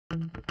Hey,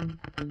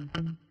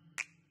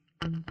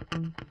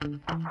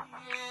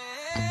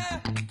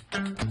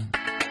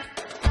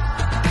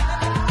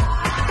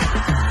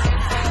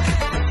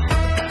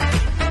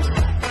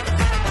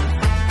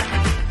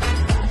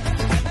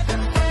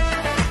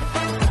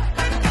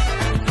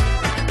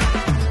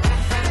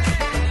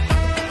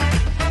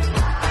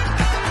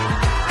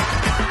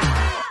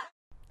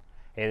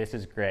 this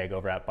is Greg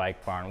over at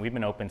Bike Barn. We've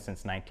been open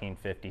since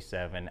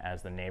 1957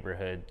 as the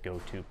neighborhood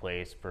go-to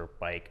place for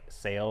bike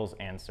sales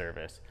and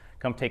service.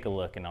 Come take a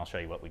look and I'll show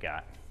you what we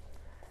got.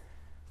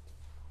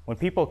 When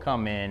people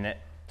come in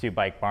to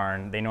Bike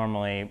Barn, they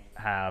normally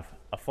have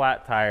a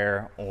flat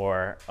tire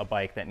or a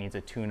bike that needs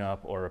a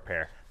tune-up or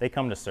repair. They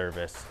come to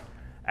service.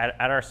 At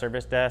our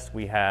service desk,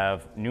 we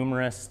have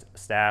numerous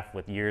staff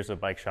with years of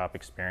bike shop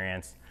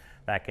experience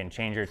that can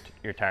change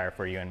your tire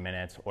for you in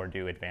minutes or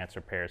do advanced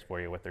repairs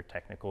for you with their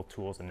technical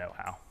tools and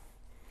know-how.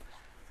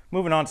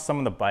 Moving on to some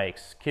of the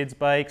bikes. Kids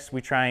bikes, we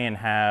try and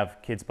have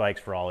kids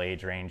bikes for all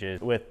age ranges,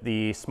 with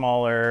the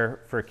smaller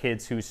for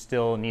kids who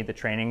still need the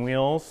training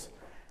wheels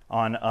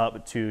on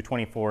up to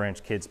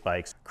 24-inch kids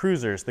bikes.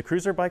 Cruisers, the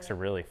cruiser bikes are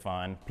really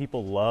fun.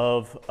 People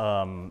love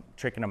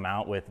tricking them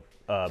out with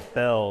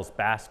bells,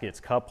 baskets,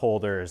 cup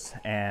holders,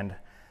 and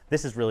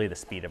this is really the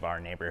speed of our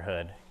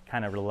neighborhood.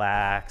 Kind of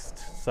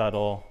relaxed,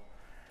 subtle.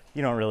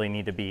 You don't really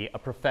need to be a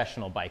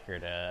professional biker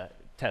to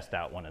test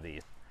out one of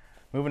these.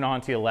 Moving on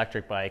to the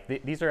electric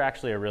bike. These are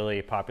actually a really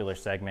popular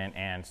segment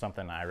and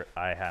something I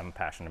am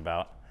passionate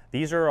about.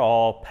 These are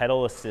all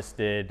pedal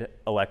assisted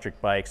electric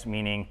bikes,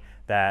 meaning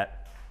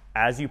that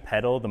as you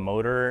pedal, the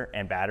motor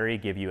and battery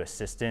give you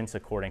assistance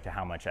according to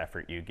how much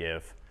effort you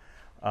give.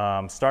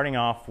 Starting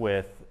off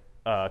with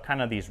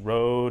kind of these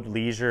road,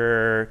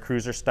 leisure,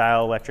 cruiser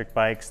style electric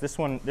bikes. This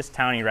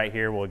Townie right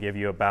here will give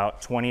you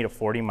about 20 to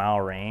 40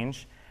 mile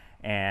range.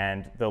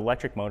 And the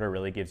electric motor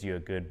really gives you a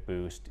good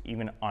boost,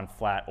 even on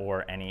flat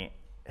or any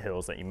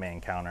hills that you may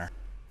encounter.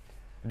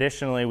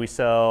 Additionally, we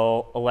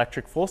sell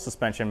electric full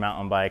suspension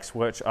mountain bikes,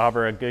 which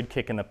offer a good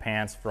kick in the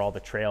pants for all the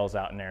trails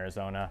out in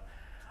Arizona.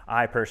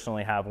 I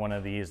personally have one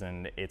of these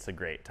and it's a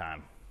great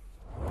time.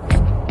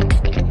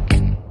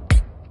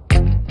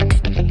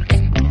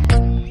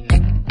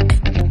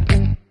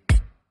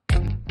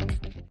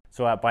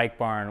 So at Bike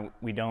Barn,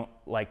 we don't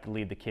like to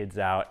leave the kids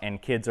out, and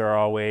kids are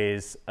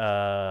always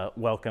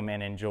welcome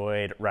and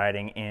enjoyed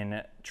riding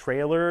in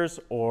trailers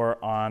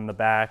or on the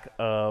back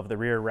of the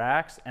rear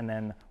racks. And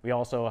then we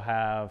also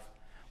have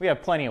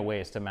plenty of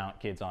ways to mount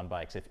kids on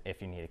bikes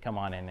if you need it. Come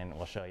on in and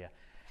we'll show you.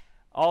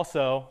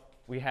 Also,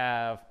 we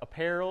have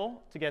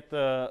apparel to get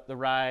the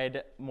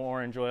ride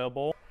more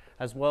enjoyable,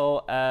 as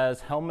well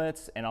as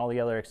helmets and all the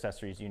other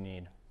accessories you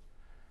need.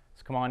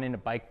 So come on into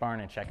Bike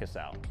Barn and check us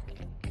out.